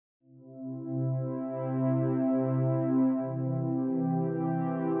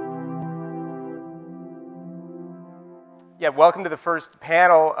Yeah, welcome to the first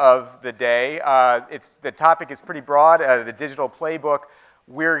panel of the day. The topic is pretty broad, the digital playbook.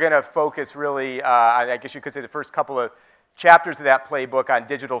 We're going to focus really, I guess you could say the first couple of chapters of that playbook on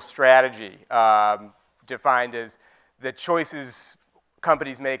digital strategy, defined as the choices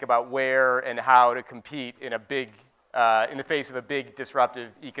companies make about where and how to compete in in the face of a big disruptive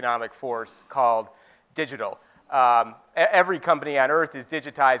economic force called digital. Every company on earth is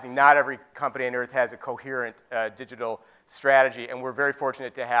digitizing. Not every company on earth has a coherent digital strategy, and we're very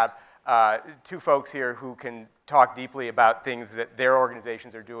fortunate to have two folks here who can talk deeply about things that their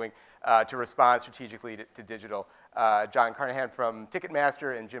organizations are doing to respond strategically to digital. John Carnahan from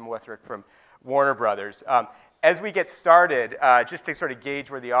Ticketmaster and Jim Wuthrich from Warner Brothers. As we get started, just to sort of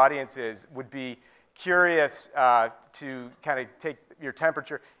gauge where the audience is, would be curious to kind of take your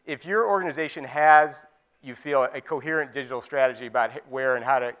temperature. If your organization has, you feel, a coherent digital strategy about where and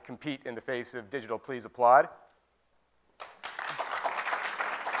how to compete in the face of digital, please applaud.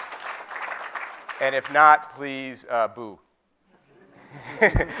 And if not, please boo.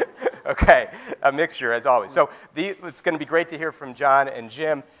 Okay, a mixture as always. So it's going to be great to hear from John and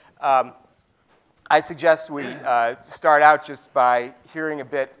Jim. I suggest we start out just by hearing a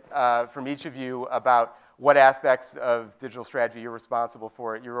bit from each of you about what aspects of digital strategy you're responsible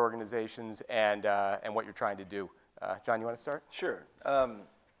for at your organizations and what you're trying to do. John, you want to start? Sure. Hi.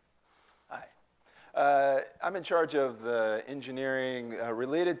 I'm in charge of the engineering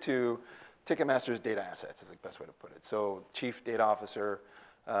related to Ticketmaster's data assets, is the best way to put it. So chief data officer,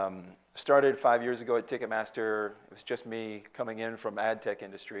 started 5 years ago at Ticketmaster. It was just me coming in from ad tech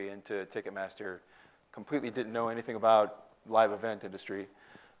industry into Ticketmaster. Completely didn't know anything about live event industry.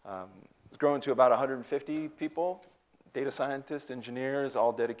 It's grown to about 150 people, data scientists, engineers,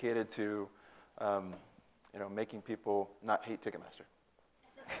 all dedicated to making people not hate Ticketmaster.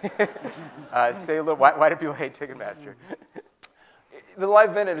 Say a little, why do people hate Ticketmaster? The live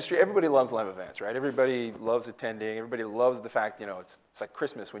event industry, everybody loves live events, right? Everybody loves attending. Everybody loves the fact, it's like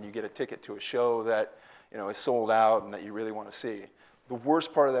Christmas when you get a ticket to a show that, is sold out and that you really want to see. The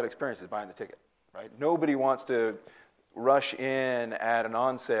worst part of that experience is buying the ticket, right? Nobody wants to rush in at an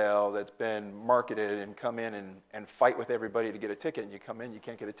on sale that's been marketed and come in and fight with everybody to get a ticket. And you come in, you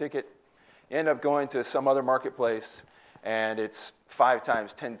can't get a ticket. You end up going to some other marketplace, and it's 5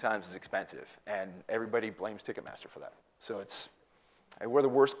 times, 10 times as expensive. And everybody blames Ticketmaster for that. So we're the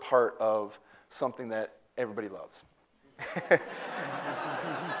worst part of something that everybody loves.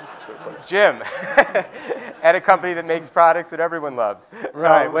 Jim, at a company that makes products that everyone loves.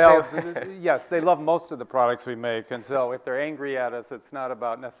 Right, well, yes, they love most of the products we make, and so if they're angry at us, it's not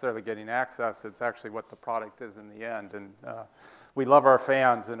about necessarily getting access, it's actually what the product is in the end. And we love our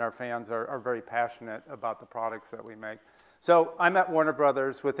fans, and our fans are very passionate about the products that we make. So I'm at Warner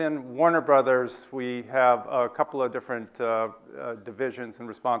Brothers. Within Warner Brothers, we have a couple of different divisions and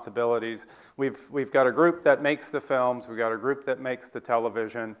responsibilities. We've got a group that makes the films, we've got a group that makes the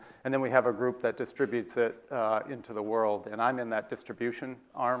television, and then we have a group that distributes it into the world. And I'm in that distribution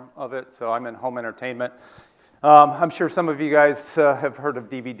arm of it, so I'm in home entertainment. I'm sure some of you guys have heard of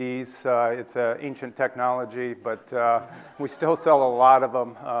DVDs. It's an ancient technology, but we still sell a lot of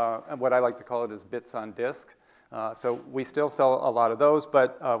them. And what I like to call it is bits on disc. So we still sell a lot of those,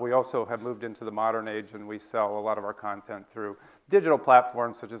 but we also have moved into the modern age, and we sell a lot of our content through digital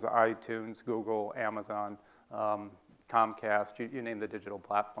platforms such as iTunes, Google, Amazon, Comcast, you name the digital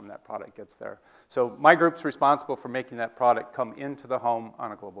platform, that product gets there. So my group's responsible for making that product come into the home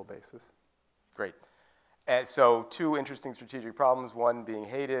on a global basis. Great. And so 2 interesting strategic problems, one being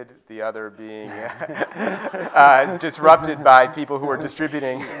hated, the other being disrupted by people who are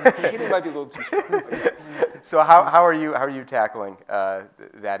distributing. Hated might be a little too strong. So how are you tackling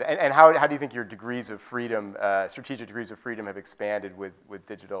that? And how do you think your degrees of freedom, strategic degrees of freedom, have expanded with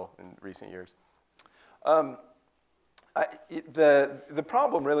digital in recent years? The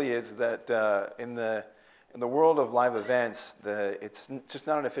problem really is that in the world of live events, it's just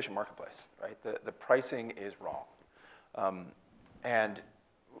not an efficient marketplace, right? The pricing is wrong. And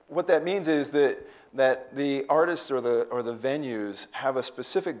what that means is that the artists or the venues have a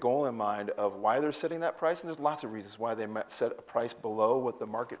specific goal in mind of why they're setting that price, and there's lots of reasons why they might set a price below what the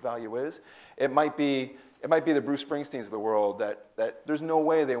market value is. It might be the Bruce Springsteens of the world that there's no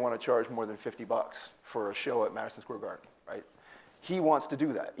way they want to charge more than $50 for a show at Madison Square Garden, right? He wants to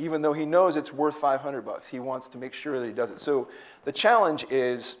do that, even though he knows it's worth $500. He wants to make sure that he does it. So the challenge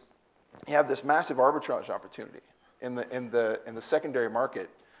is you have this massive arbitrage opportunity in the secondary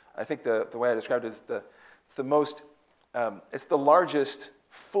market. I think the way I described it is it's the largest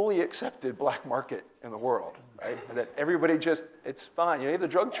fully accepted black market in the world, right? That everybody it's fine. You have the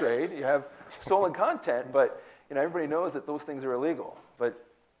drug trade, you have stolen content, but everybody knows that those things are illegal, but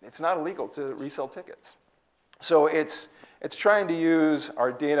it's not illegal to resell tickets. So it's trying to use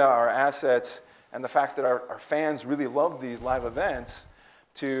our data, our assets, and the fact that our fans really love these live events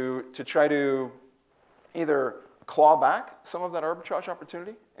to try to either claw back some of that arbitrage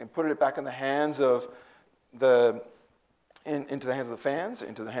opportunity and put it back in the hands of into the hands of the fans,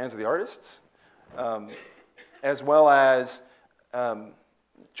 into the hands of the artists, as well as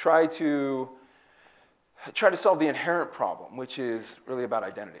try to solve the inherent problem, which is really about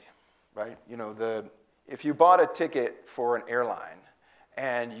identity, right? If you bought a ticket for an airline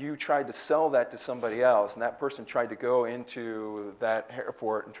and you tried to sell that to somebody else, and that person tried to go into that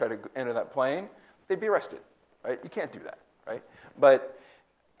airport and try to enter that plane, they'd be arrested, right? You can't do that, right? But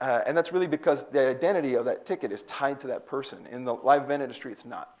and that's really because the identity of that ticket is tied to that person. In the live event industry, it's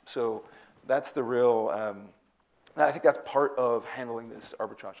not. So that's the real, I think that's part of handling this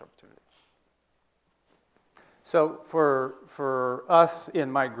arbitrage opportunity. So for us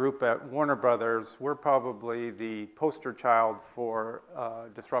in my group at Warner Brothers, we're probably the poster child for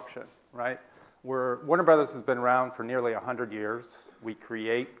disruption, right? Warner Brothers has been around for nearly 100 years. We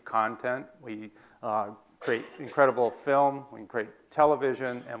create content. We create incredible film, we can create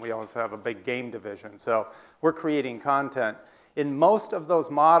television, and we also have a big game division. So we're creating content. In most of those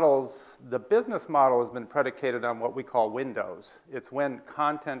models, the business model has been predicated on what we call windows. It's when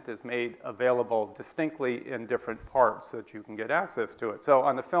content is made available distinctly in different parts so that you can get access to it. So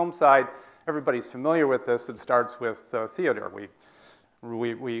on the film side, everybody's familiar with this. It starts with theater. We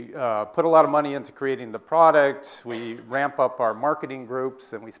put a lot of money into creating the product, we ramp up our marketing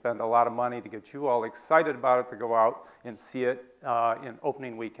groups, and we spend a lot of money to get you all excited about it to go out and see it in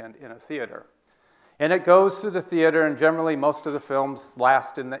opening weekend in a theater. And it goes through the theater, and generally most of the films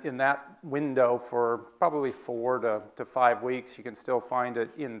last in that window for probably 4 to 5 weeks. You can still find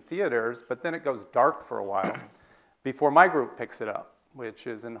it in theaters, but then it goes dark for a while before my group picks it up, which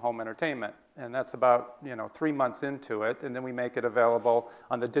is in home entertainment. And that's about 3 months into it, and then we make it available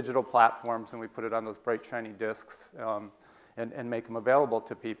on the digital platforms, and we put it on those bright, shiny discs and make them available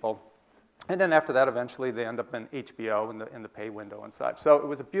to people. And then after that, eventually, they end up in HBO in the pay window and such. So it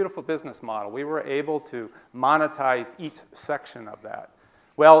was a beautiful business model. We were able to monetize each section of that.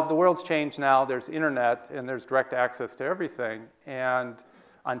 Well, the world's changed now. There's internet, and there's direct access to everything. And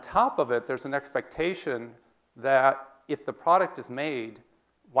on top of it, there's an expectation that if the product is made,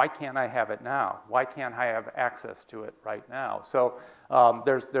 why can't I have it now? Why can't I have access to it right now? So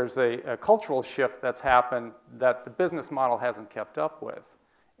there's a cultural shift that's happened that the business model hasn't kept up with.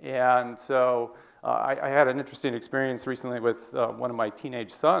 And so I had an interesting experience recently with one of my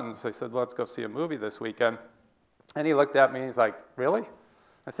teenage sons. I said, let's go see a movie this weekend. And he looked at me and he's like, really?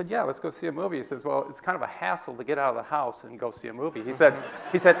 I said, yeah, let's go see a movie. He says, well, it's kind of a hassle to get out of the house and go see a movie. He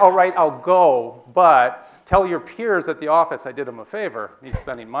said, all right, I'll go, but tell your peers at the office I did him a favor. He's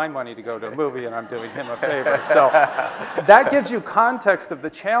spending my money to go to a movie, and I'm doing him a favor. So that gives you context of the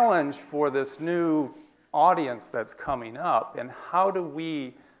challenge for this new audience that's coming up, and how do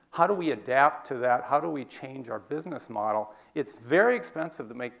we adapt to that? How do we change our business model? It's very expensive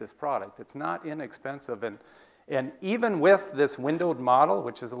to make this product. It's not inexpensive. And even with this windowed model,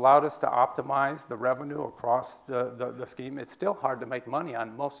 which has allowed us to optimize the revenue across the scheme, it's still hard to make money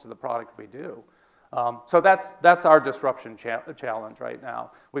on most of the product we do. So that's our disruption challenge right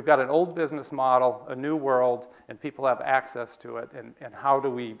now. We've got an old business model, a new world, and people have access to it. And how do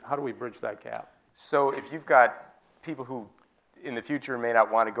we bridge that gap? So if you've got people who in the future may not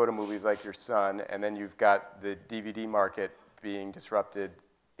want to go to movies like your son, and then you've got the DVD market being disrupted,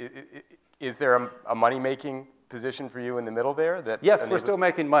 is there a money-making position for you in the middle there? Yes, we're still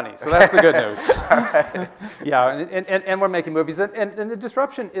making money, so that's the good news. Yeah, and we're making movies, and the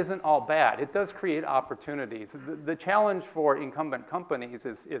disruption isn't all bad. It does create opportunities. The challenge for incumbent companies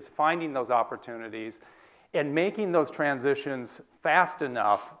is finding those opportunities and making those transitions fast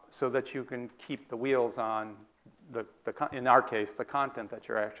enough so that you can keep the wheels on, in our case, the content that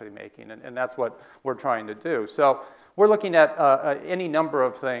you're actually making, and that's what we're trying to do. So we're looking at any number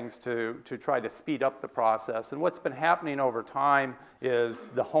of things to try to speed up the process, and what's been happening over time is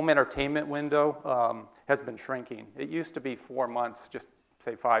the home entertainment window has been shrinking. It used to be 4 months, just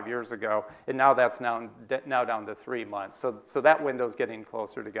say 5 years ago, and now that's now down to 3 months. So that window's getting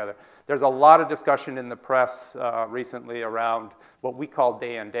closer together. There's a lot of discussion in the press recently around what we call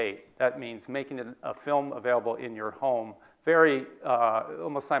day and date. That means making a film available in your home very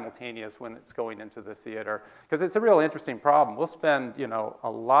almost simultaneous when it's going into the theater, because it's a real interesting problem. We'll spend a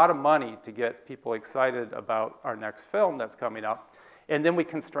lot of money to get people excited about our next film that's coming up, And then we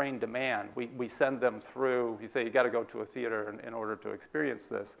constrain demand. We send them through, you say, you got to go to a theater in order to experience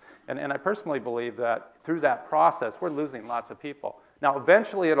this. And I personally believe that through that process, we're losing lots of people. Now,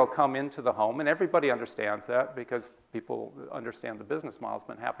 eventually it'll come into the home, and everybody understands that because people understand the business model's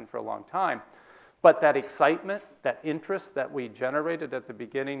been happening for a long time. But that excitement, that interest that we generated at the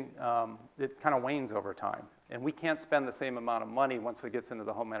beginning, it kind of wanes over time. And we can't spend the same amount of money once it gets into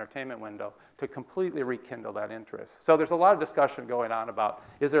the home entertainment window to completely rekindle that interest. So there's a lot of discussion going on about,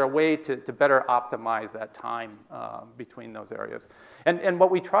 is there a way to better optimize that time between those areas? And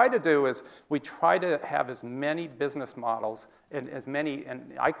what we try to do is we try to have as many business models and as many,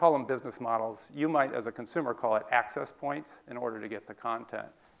 and I call them business models, you might as a consumer call it access points in order to get the content.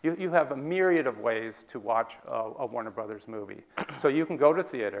 You have a myriad of ways to watch a Warner Brothers movie. So you can go to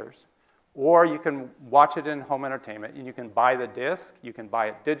theaters, or you can watch it in home entertainment, and you can buy the disc, you can buy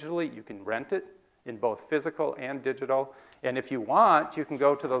it digitally, you can rent it in both physical and digital. And if you want, you can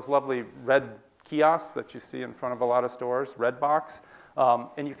go to those lovely red kiosks that you see in front of a lot of stores, red box,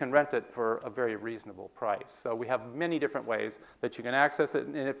 and you can rent it for a very reasonable price. So we have many different ways that you can access it,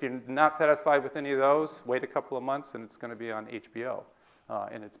 and if you're not satisfied with any of those, wait a couple of months and it's going to be on HBO.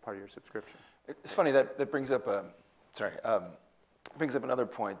 And it's part of your subscription. It's funny, that brings up, brings up another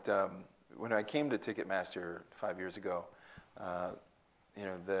point. When I came to Ticketmaster 5 years ago,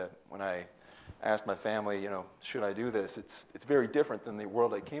 when I asked my family, should I do this? It's very different than the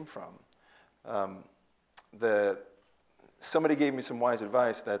world I came from. Somebody gave me some wise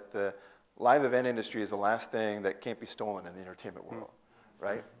advice that the live event industry is the last thing that can't be stolen in the entertainment world,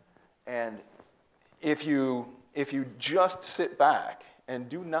 right? And if you just sit back and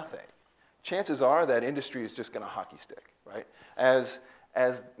do nothing, chances are that industry is just going to hockey stick, right? As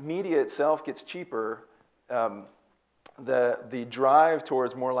media itself gets cheaper, the drive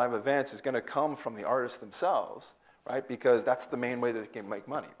towards more live events is going to come from the artists themselves, right? Because that's the main way that they can make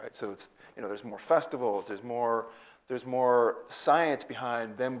money, right? So it's, there's more festivals, there's more science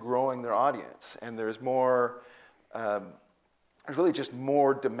behind them growing their audience, and there's really just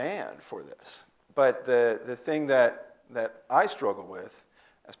more demand for this. But the thing that I struggle with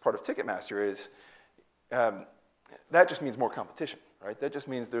as part of Ticketmaster is that just means more competition, right? That just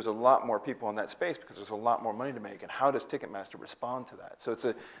means there's a lot more people in that space because there's a lot more money to make. And how does Ticketmaster respond to that? So it's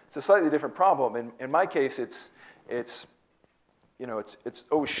a slightly different problem. In my case, it's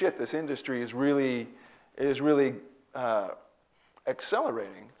oh shit, this industry is really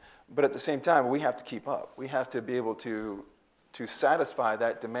accelerating. But at the same time, we have to keep up. We have to be able to satisfy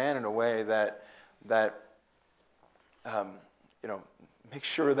that demand in a way that make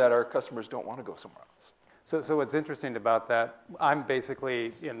sure that our customers don't want to go somewhere else. So what's interesting about that, I'm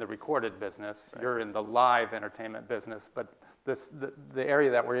basically in the recorded business. Right. You're in the live entertainment business, but the area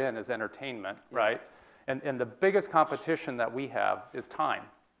that we're in is entertainment, right? And the biggest competition that we have is time,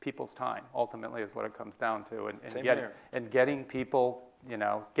 people's time, ultimately is what it comes down to. And getting people,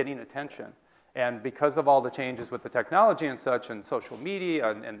 getting attention. And because of all the changes with the technology and such, and social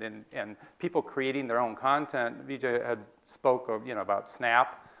media, and people creating their own content, Vijay had spoke of, about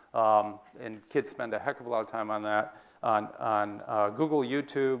Snap, and kids spend a heck of a lot of time on that. On Google,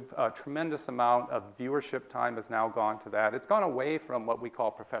 YouTube, a tremendous amount of viewership time has now gone to that. It's gone away from what we call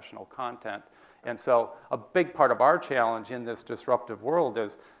professional content. And so a big part of our challenge in this disruptive world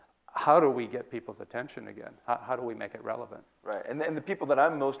is, how do we get people's attention again? How do we make it relevant? Right, and the people that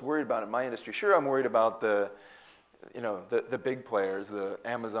I'm most worried about in my industry, sure, I'm worried about the big players, the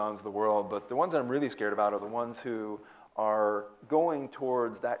Amazons of the world, but the ones I'm really scared about are the ones who are going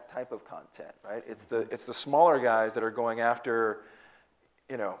towards that type of content, right? It's the smaller guys that are going after,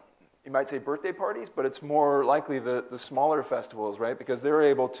 you might say birthday parties, but it's more likely the smaller festivals, right? Because they're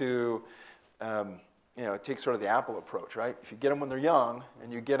able to, take sort of the Apple approach, right? If you get them when they're young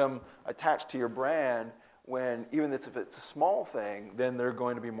and you get them attached to your brand, even if it's a small thing, then they're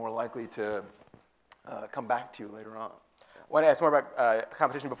going to be more likely to come back to you later on. I want to ask more about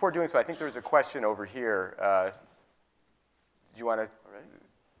competition. Before doing so, I think there was a question over here. Did you want to? All right.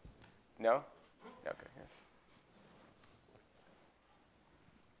 No? Okay. Here.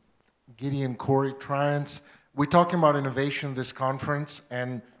 Gideon, Corey, Triance. We're talking about innovation this conference,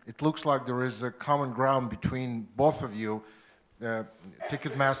 and it looks like there is a common ground between both of you.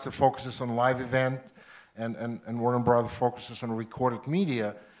 Ticketmaster focuses on live event, and Warner Brothers focuses on recorded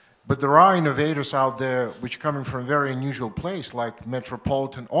media. But there are innovators out there which are coming from a very unusual place, like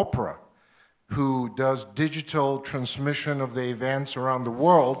Metropolitan Opera, who does digital transmission of the events around the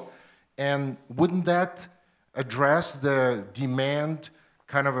world. And wouldn't that address the demand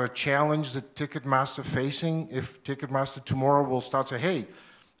kind of a challenge that Ticketmaster facing if Ticketmaster tomorrow will start to say,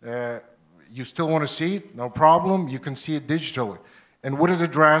 hey, you still want to see it? No problem, you can see it digitally. And would it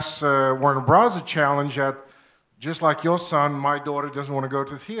address Warner Bros.' challenge that, just like your son, my daughter doesn't want to go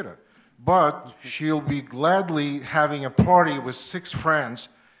to the theater, but she'll be gladly having a party with 6 friends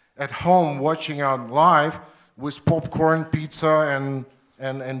at home watching out live with popcorn, pizza,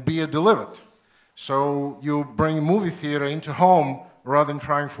 and beer delivered. So you bring a movie theater into home rather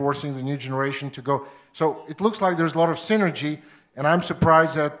than forcing the new generation to go. So it looks like there's a lot of synergy, and I'm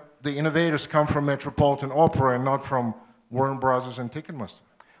surprised that the innovators come from Metropolitan Opera and not from Warner Bros. And Ticketmaster.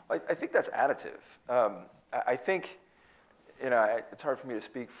 I think that's additive. I think, it's hard for me to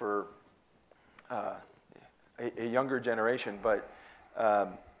speak for a younger generation, but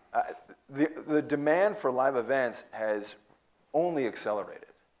the demand for live events has only accelerated,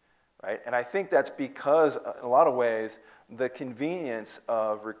 right? And I think that's because, in a lot of ways, the convenience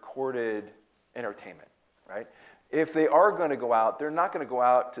of recorded entertainment, right? If they are going to go out, they're not going to go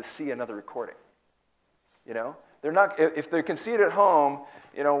out to see another recording, They're not, if they can see it at home,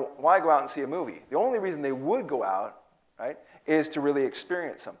 why go out and see a movie? The only reason they would go out, right, is to really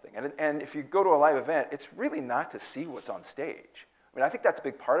experience something. And if you go to a live event, it's really not to see what's on stage. I mean, I think that's a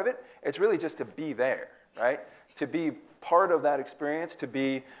big part of it. It's really just to be there, right? To be part of that experience, to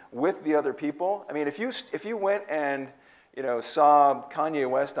be with the other people. I mean, if you went and saw Kanye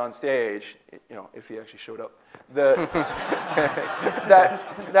West on stage, if he actually showed up, that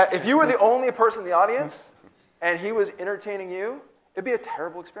if you were the only person in the audience and he was entertaining you, it'd be a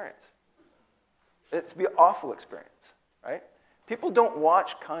terrible experience. It'd be an awful experience, right? People don't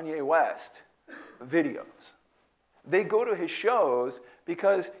watch Kanye West videos. They go to his shows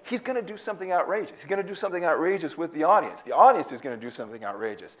because he's going to do something outrageous. He's going to do something outrageous with the audience. The audience is going to do something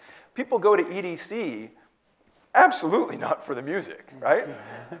outrageous. People go to EDC absolutely not for the music, right?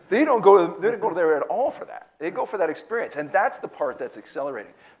 They don't go there at all for that. They go for that experience, and that's the part that's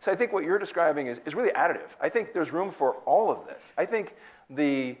accelerating. So I think what you're describing is really additive. I think there's room for all of this. I think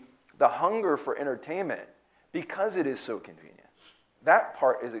the hunger for entertainment, because it is so convenient, that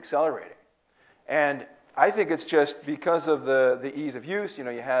part is accelerating. And I think it's just because of the ease of use. You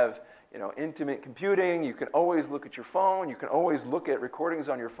have intimate computing. You can always look at your phone. You can always look at recordings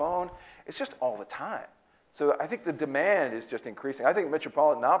on your phone. It's just all the time. So I think the demand is just increasing. I think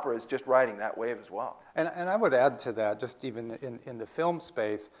Metropolitan Opera is just riding that wave as well. And I would add to that, just even in the film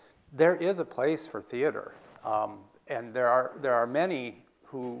space, there is a place for theater. And there are many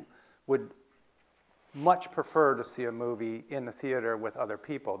who would much prefer to see a movie in the theater with other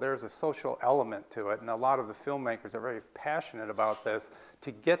people. There's a social element to it, and a lot of the filmmakers are very passionate about this,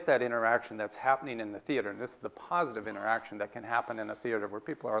 to get that interaction that's happening in the theater. And this is the positive interaction that can happen in a theater where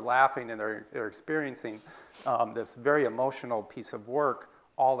people are laughing and they're experiencing this very emotional piece of work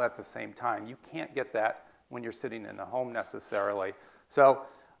all at the same time. You can't get that when you're sitting in a home necessarily. So,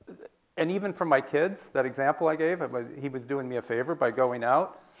 and even for my kids, that example I gave, he was doing me a favor by going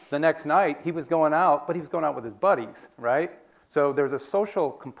out. The next night, he was going out, but he was going out with his buddies, right? So there's a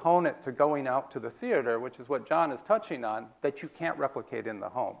social component to going out to the theater, which is what John is touching on, that you can't replicate in the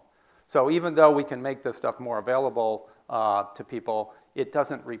home. So even though we can make this stuff more available to people, it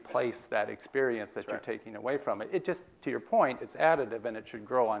doesn't replace that experience that you're taking away from it. It just, to your point, it's additive and it should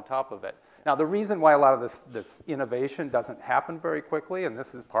grow on top of it. Now, the reason why a lot of this innovation doesn't happen very quickly, and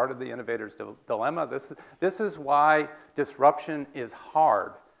this is part of the innovator's dilemma, this is why disruption is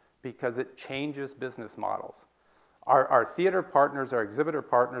hard, because it changes business models. Our theater partners, our exhibitor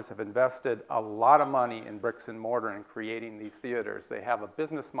partners have invested a lot of money in bricks and mortar in creating these theaters. They have a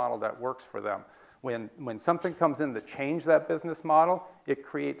business model that works for them. When something comes in to change that business model, it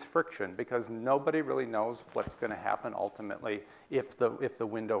creates friction because nobody really knows what's going to happen ultimately if the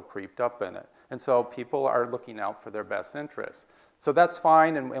window creeped up in it. And so people are looking out for their best interests. So that's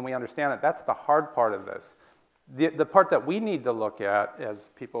fine, and we understand it. That's the hard part of this. The part that we need to look at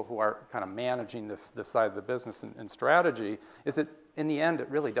as people who are kind of managing this side of the business and strategy is that in the end, it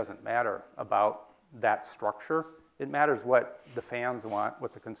really doesn't matter about that structure. It matters what the fans want,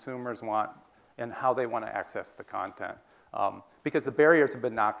 what the consumers want, and how they want to access the content. Because the barriers have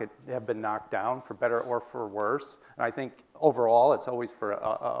been knocked down for better or for worse. And I think overall, it's always for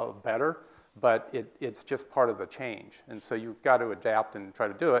a better. But it's just part of the change. And so you've got to adapt and try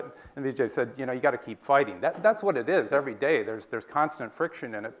to do it. And Vijay said, you got to keep fighting. That's what it is every day. There's constant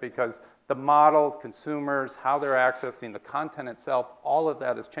friction in it because the model, consumers, how they're accessing the content itself, all of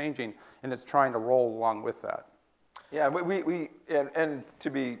that is changing, and it's trying to roll along with that. Yeah, and to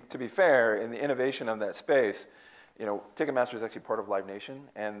be fair, in the innovation of that space, Ticketmaster is actually part of Live Nation,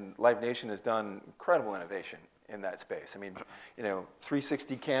 and Live Nation has done incredible innovation in that space. I mean,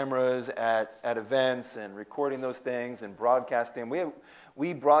 360 cameras at events and recording those things and broadcasting.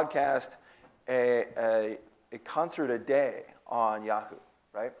 We broadcast a concert a day on Yahoo,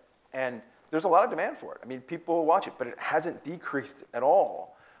 right? And there's a lot of demand for it. I mean, people watch it, but it hasn't decreased at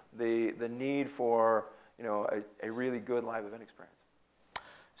all the need for a really good live event experience.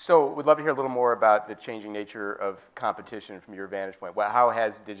 So we'd love to hear a little more about the changing nature of competition from your vantage point. How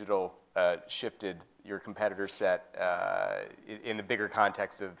has digital shifted your competitor set in the bigger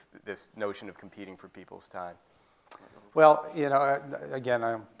context of this notion of competing for people's time? Well, again,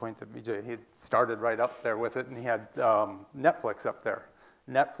 I point to BJ. He started right up there with it, and he had Netflix up there.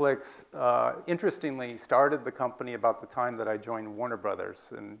 Netflix, interestingly, started the company about the time that I joined Warner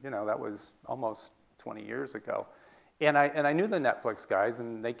Brothers, and that was almost 20 years ago. And I knew the Netflix guys,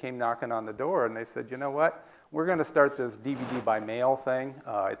 and they came knocking on the door, and they said, you know what? We're going to start this DVD by mail thing.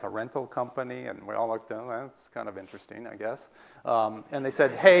 It's a rental company, and we all looked at it. Well, that's kind of interesting, I guess. And they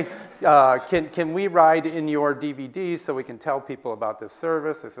said, hey, can we ride in your DVDs so we can tell people about this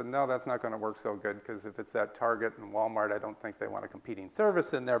service? I said, no, that's not going to work so good, because if it's at Target and Walmart, I don't think they want a competing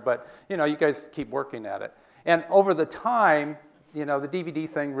service in there. But you guys keep working at it. And over the time, the DVD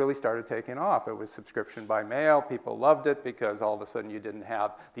thing really started taking off. It was subscription by mail. People loved it because all of a sudden you didn't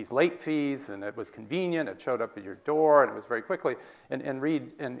have these late fees, and it was convenient. It showed up at your door, and it was very quickly. And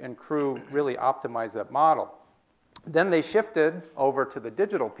Reed and crew really optimized that model. Then they shifted over to the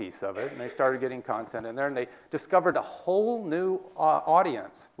digital piece of it, and they started getting content in there, and they discovered a whole new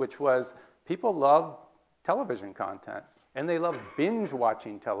audience, which was people love television content, and they love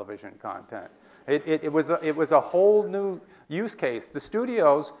binge-watching television content. It was a whole new use case. The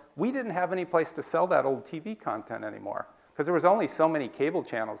studios, we didn't have any place to sell that old TV content anymore, because there was only so many cable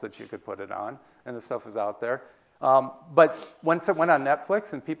channels that you could put it on, and the stuff was out there. But once it went on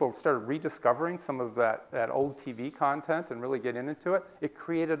Netflix and people started rediscovering some of that old TV content and really getting into it, it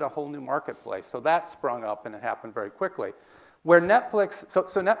created a whole new marketplace. So that sprung up, and it happened very quickly. Where Netflix,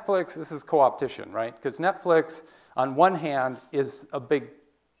 so Netflix, this is co-opetition, right? Because Netflix, on one hand, is a big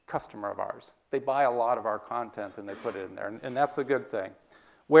customer of ours. They buy a lot of our content and they put it in there, and that's a good thing.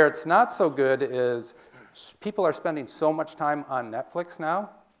 Where it's not so good is people are spending so much time on Netflix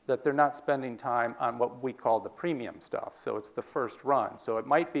now that they're not spending time on what we call the premium stuff. So it's the first run. So it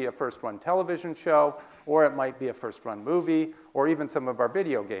might be a first run television show, or it might be a first run movie, or even some of our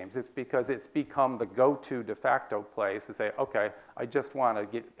video games. It's because it's become the go-to de facto place to say, okay, I just want to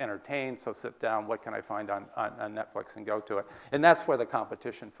get entertained, so sit down, what can I find on Netflix, and go to it. And that's where the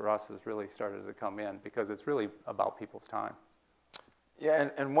competition for us has really started to come in, because it's really about people's time. Yeah,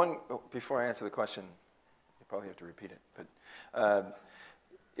 and one, before I answer the question, you probably have to repeat it, but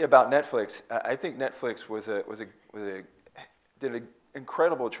about Netflix, I think Netflix did an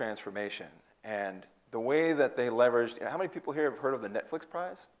incredible transformation, and the way that they leveraged. How many people here have heard of the Netflix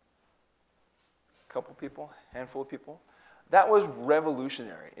Prize? A couple people, handful of people. That was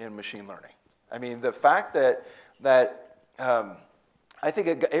revolutionary in machine learning. I mean, the fact that I think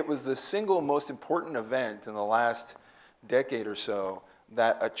it was the single most important event in the last decade or so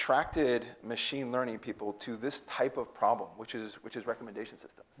that attracted machine learning people to this type of problem, which is recommendation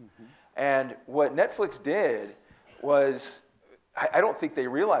systems. Mm-hmm. And what Netflix did was, I don't think they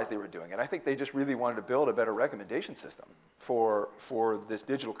realized they were doing it. I think they just really wanted to build a better recommendation system for this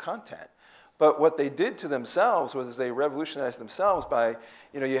digital content. But what they did to themselves was they revolutionized themselves by,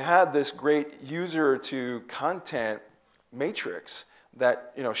 you had this great user to content matrix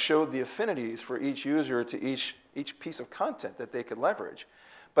that showed the affinities for each user to each piece of content that they could leverage.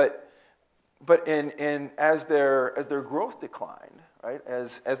 But as their growth declined, right,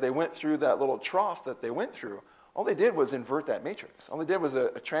 as they went through that little trough that they went through, all they did was invert that matrix. All they did was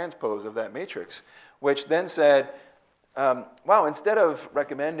a transpose of that matrix, which then said, wow, instead of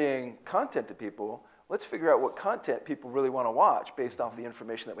recommending content to people, let's figure out what content people really want to watch based off the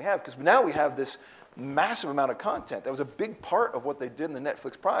information that we have. Because now we have this massive amount of content. That was a big part of what they did in the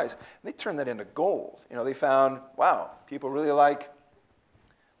Netflix Prize. And they turned that into gold. They found, wow, people really like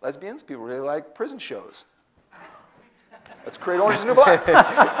lesbians. People really like prison shows. Let's create Orange is the New Black.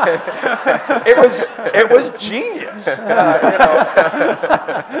 It was genius. And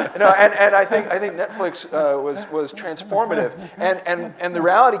I think Netflix was transformative. And the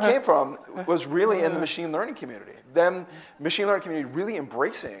reality came from was really in the machine learning community. Them machine learning community really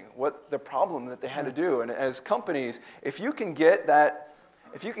embracing what the problem that they had to do. And as companies, if you can get that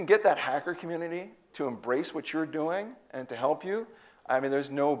hacker community to embrace what you're doing and to help you, I mean,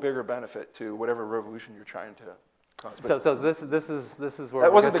 there's no bigger benefit to whatever revolution you're trying to. So this is where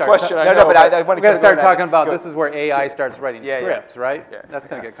that wasn't the question. I know, no, but I want to start talking about. This is where AI starts writing scripts, yeah. right? Yeah. That's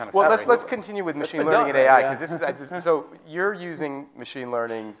going to get kind of. Well, let's continue with machine learning and AI, because this is so you're using machine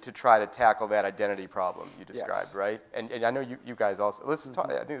learning to try to tackle that identity problem you described, yes. Right? And I know you guys also. Let's talk.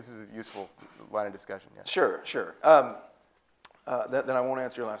 I think this is a useful line of discussion. Yeah. Sure. Then I won't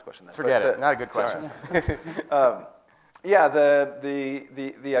answer your last question then. Forget it. Not a good question. Yeah,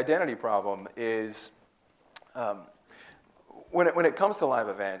 the identity problem is when it comes to live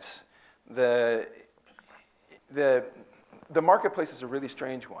events, the marketplace is a really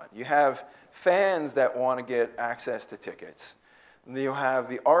strange one. You have fans that want to get access to tickets. And you have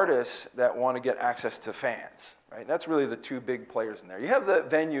the artists that want to get access to fans, right? That's really the two big players in there. You have the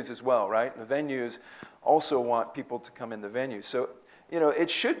venues as well, right? The venues also want people to come in the venues. So,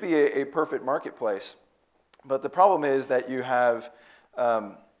 it should be a perfect marketplace. But the problem is that you have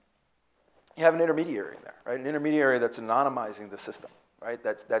an intermediary in there, right? An intermediary that's anonymizing the system, right?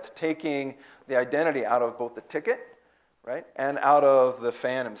 That's taking the identity out of both the ticket, right, and out of the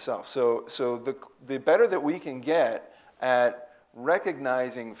fan himself. So the better that we can get at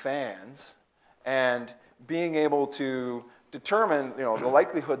recognizing fans and being able to determine, the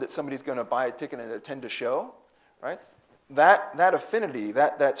likelihood that somebody's going to buy a ticket and attend a show, right? That affinity,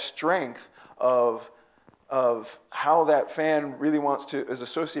 that strength of how that fan really is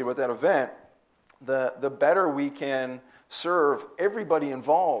associated with that event, the better we can serve everybody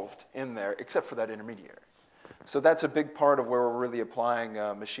involved in there, except for that intermediary. So that's a big part of where we're really applying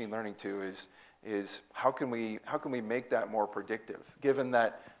machine learning to is how can we make that more predictive, given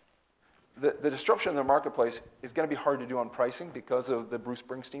that the disruption in the marketplace is going to be hard to do on pricing because of the Bruce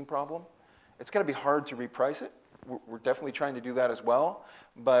Springsteen problem. It's going to be hard to reprice it. We're definitely trying to do that as well.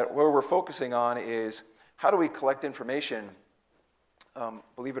 But where we're focusing on is how do we collect information,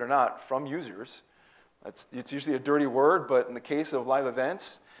 believe it or not, from users. It's usually a dirty word, but in the case of live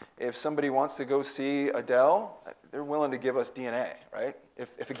events, if somebody wants to go see Adele, they're willing to give us DNA, right?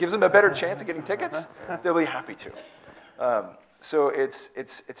 If it gives them a better chance of getting tickets, they'll be happy to. So it's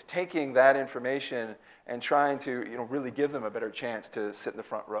taking that information and trying to really give them a better chance to sit in the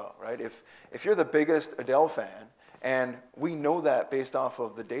front row, right? If you're the biggest Adele fan, and we know that based off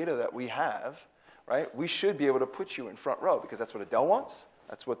of the data that we have, right? We should be able to put you in front row because that's what Adele wants,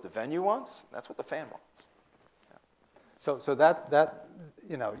 that's what the venue wants, that's what the fan wants. So that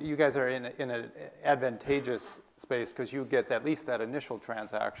you guys are in an advantageous space because you get at least that initial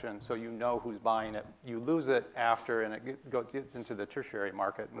transaction, so you know who's buying it. You lose it after, and it gets into the tertiary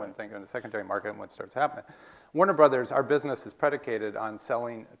market when things in the secondary market when it starts happening. Warner Brothers, our business is predicated on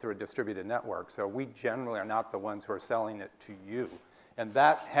selling through a distributed network, so we generally are not the ones who are selling it to you, and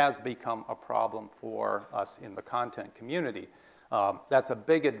that has become a problem for us in the content community. That's a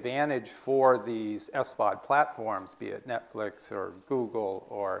big advantage for these SVOD platforms, be it Netflix or Google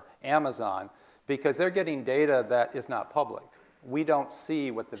or Amazon, because they're getting data that is not public. We don't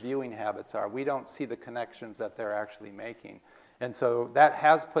see what the viewing habits are. We don't see the connections that they're actually making. And so that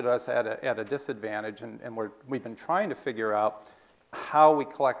has put us at a disadvantage, and we've been trying to figure out how we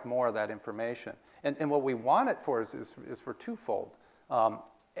collect more of that information. And what we want it for is for twofold.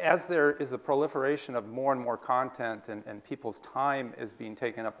 As there is a proliferation of more and more content and people's time is being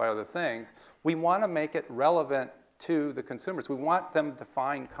taken up by other things, we want to make it relevant to the consumers. We want them to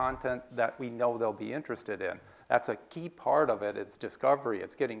find content that we know they'll be interested in. That's a key part of it. It's discovery.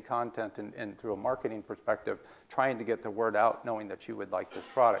 It's getting content and through a marketing perspective, trying to get the word out, knowing that you would like this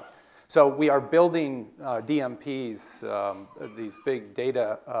product. So we are building DMPs, these big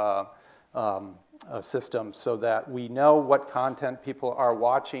data systems, so that we know what content people are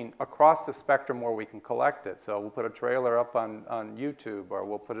watching across the spectrum where we can collect it. So we'll put a trailer up on YouTube, or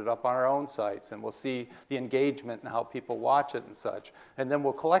we'll put it up on our own sites, and we'll see the engagement and how people watch it and such. And then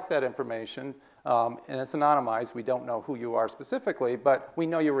we'll collect that information, and it's anonymized. We don't know who you are specifically, but we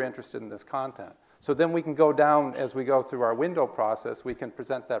know you were interested in this content. So then we can go down, as we go through our window process, we can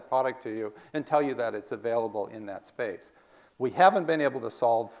present that product to you and tell you that it's available in that space. We haven't been able to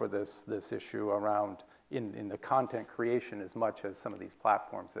solve for this issue around in the content creation as much as some of these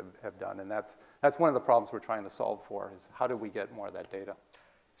platforms have done. And that's one of the problems we're trying to solve for, is how do we get more of that data?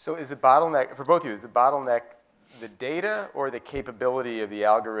 So is the bottleneck, for both of you, is the bottleneck the data or the capability of the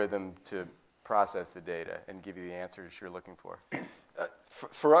algorithm to process the data and give you the answers you're looking for?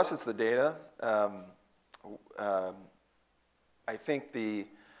 For us, it's the data. I think the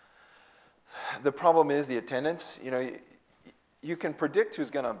problem is the attendance. You can predict who's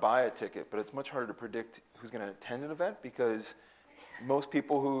going to buy a ticket, but it's much harder to predict who's going to attend an event, because most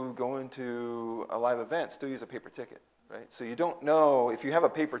people who go into a live event still use a paper ticket, right? So you don't know, if you have a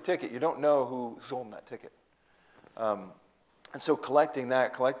paper ticket, you don't know who sold that ticket. And so collecting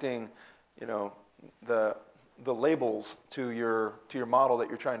the labels to your model that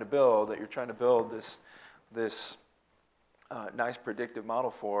you're trying to build, this nice predictive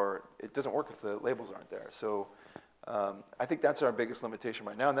model for, it doesn't work if the labels aren't there. So I think that's our biggest limitation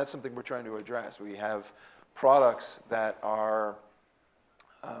right now, and that's something we're trying to address. We have products that are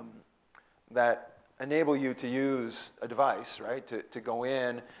that enable you to use a device, right, to go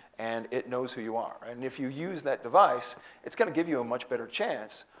in and it knows who you are. Right? And if you use that device, it's going to give you a much better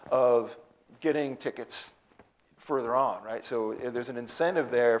chance of getting tickets further on, right? So there's an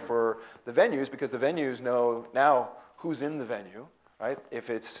incentive there for the venues because the venues know now who's in the venue, right? If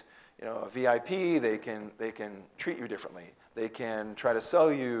it's a VIP, they can treat you differently. They can try to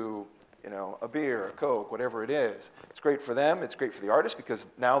sell you a beer, a Coke, whatever it is. It's great for them. It's great for the artists because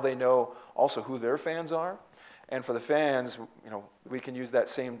now they know also who their fans are. And for the fans, we can use that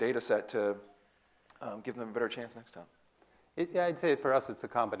same data set to give them a better chance next time. I'd say for us it's a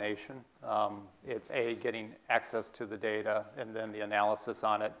combination. It's getting access to the data and then the analysis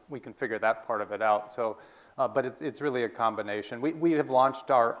on it. We can figure that part of it out. So, but it's really a combination. We have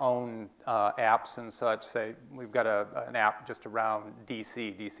launched our own apps and such. Say we've got an app just around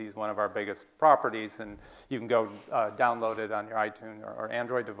DC. DC is one of our biggest properties, and you can go download it on your iTunes or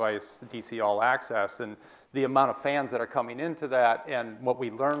Android device, DC All Access. And the amount of fans that are coming into that and what we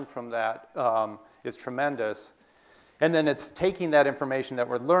learn from that is tremendous. And then it's taking that information that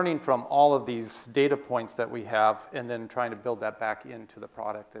we're learning from all of these data points that we have and then trying to build that back into the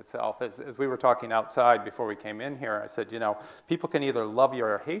product itself. As we were talking outside before we came in here, I said, people can either love you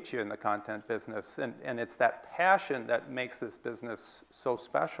or hate you in the content business. And it's that passion that makes this business so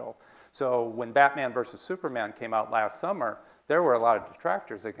special. So when Batman versus Superman came out last summer, there were a lot of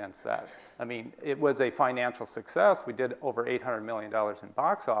detractors against that. I mean, it was a financial success. We did over $800 million in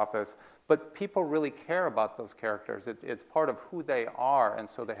box office, but people really care about those characters. It's part of who they are, and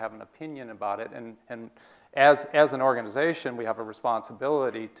so they have an opinion about it. And as an organization, we have a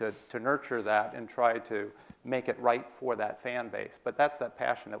responsibility to nurture that and try to make it right for that fan base. But that's that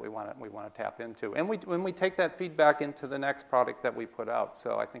passion that we want to tap into. And when we take that feedback into the next product that we put out.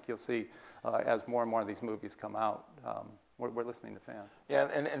 So I think you'll see as more and more of these movies come out, we're listening to fans. Yeah,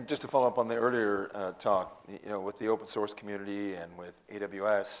 and just to follow up on the earlier talk, with the open source community and with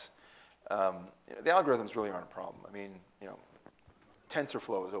AWS, the algorithms really aren't a problem. I mean,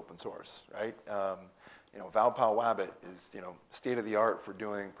 TensorFlow is open source, right? Valpal-Wabbit is, state of the art for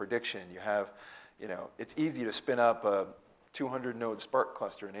doing prediction. You have, it's easy to spin up a 200 node Spark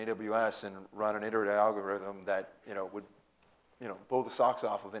cluster in AWS and run an iterative algorithm that, would, blow the socks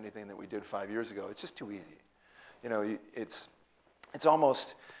off of anything that we did 5 years ago. It's just too easy. It's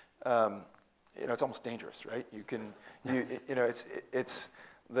almost, it's almost dangerous, right? It's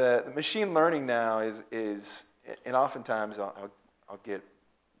the machine learning now is, and oftentimes I'll get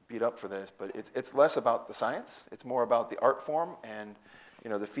beat up for this, but it's less about the science. It's more about the art form and,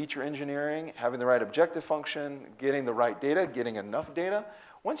 the feature engineering, having the right objective function, getting the right data, getting enough data.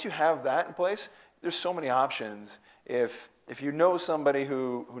 Once you have that in place, there's so many options. If you know somebody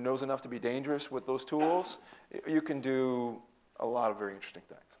who knows enough to be dangerous with those tools, you can do a lot of very interesting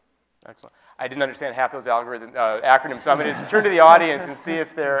things. Excellent. I didn't understand half those acronyms, so I'm going to turn to the audience and see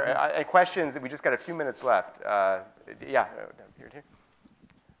if there are any questions. We just got a few minutes left. Yeah, here.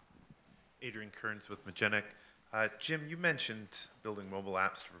 Adrian Kearns with Magenic. Jim, you mentioned building mobile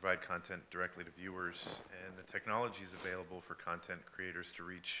apps to provide content directly to viewers, and the technology is available for content creators to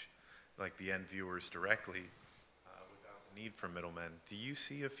reach like the end viewers directly without the need for middlemen. Do you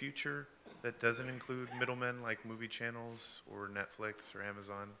see a future that doesn't include middlemen like movie channels or Netflix or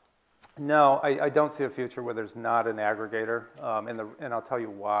Amazon? No, I don't see a future where there's not an aggregator, and I'll tell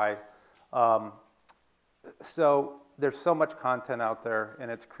you why. So there's so much content out there, and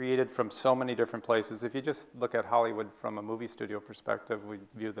it's created from so many different places. If you just look at Hollywood from a movie studio perspective, we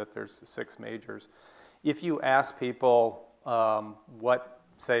view that there's 6 majors. If you ask people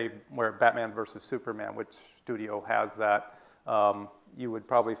where Batman versus Superman, which studio has that, you would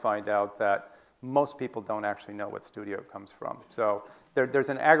probably find out that most people don't actually know what studio it comes from. So there's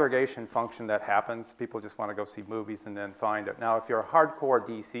an aggregation function that happens. People just want to go see movies and then find it. Now, if you're a hardcore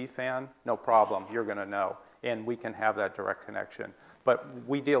DC fan, no problem, you're going to know. And we can have that direct connection. But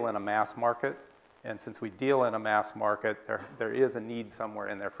we deal in a mass market, and since we deal in a mass market, there is a need somewhere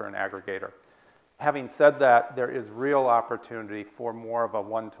in there for an aggregator. Having said that, there is real opportunity for more of a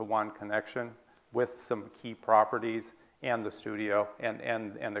one-to-one connection with some key properties and the studio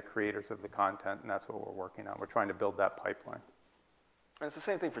and the creators of the content, and that's what we're working on. We're trying to build that pipeline. And it's the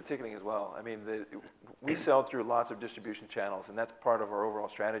same thing for ticketing as well. I mean, we sell through lots of distribution channels, and that's part of our overall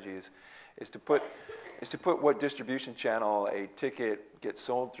strategy is to put what distribution channel a ticket gets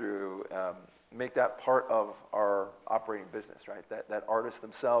sold through, make that part of our operating business, right? That artists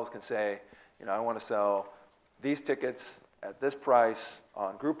themselves can say, I want to sell these tickets at this price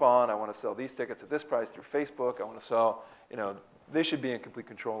on Groupon. I want to sell these tickets at this price through Facebook. I want to sell, they should be in complete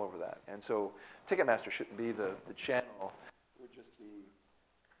control over that. And so Ticketmaster shouldn't be the channel. We're just the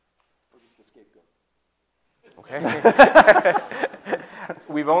scapegoat. Okay.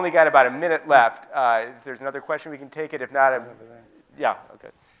 We've only got about a minute left. If there's another question, we can take it. If not, yeah, okay.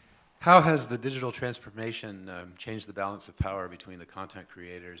 How has the digital transformation changed the balance of power between the content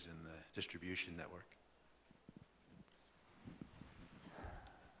creators and the distribution network?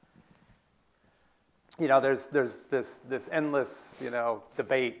 You know, there's this endless, you know,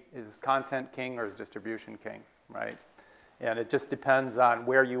 debate: is content king or is distribution king, right? And it just depends on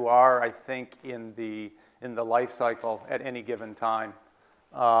where you are, I think, in the life cycle at any given time.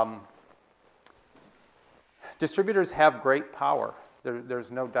 Distributors have great power.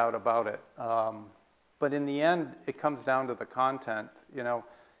 There's no doubt about it. But in the end, it comes down to the content. You know,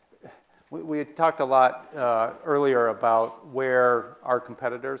 we had talked a lot earlier about where our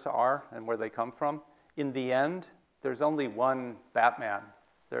competitors are and where they come from. In the end, there's only one Batman.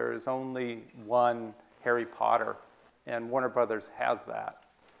 There's only one Harry Potter, and Warner Brothers has that.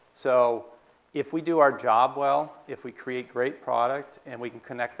 So if we do our job well, if we create great product and we can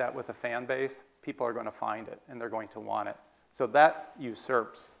connect that with a fan base, people are going to find it and they're going to want it. So that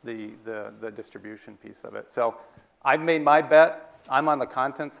usurps the distribution piece of it. So I've made my bet. I'm on the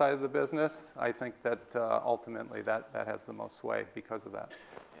content side of the business. I think that ultimately that has the most sway because of that.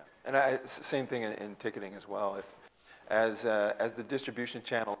 Yeah. And same thing in ticketing as well. As the distribution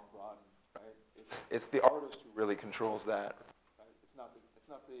channel broadens, right, it's the artist who really controls that. Right?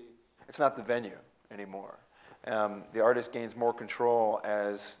 It's not the venue anymore. The artist gains more control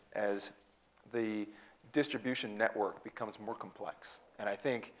as the distribution network becomes more complex. And I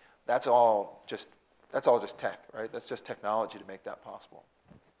think that's all just tech, right? That's just technology to make that possible.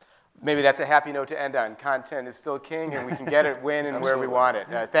 Maybe that's a happy note to end on. Content is still king, and we can get it when and where we want it.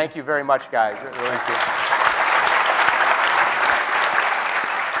 Thank you very much, guys. Really. Thank you.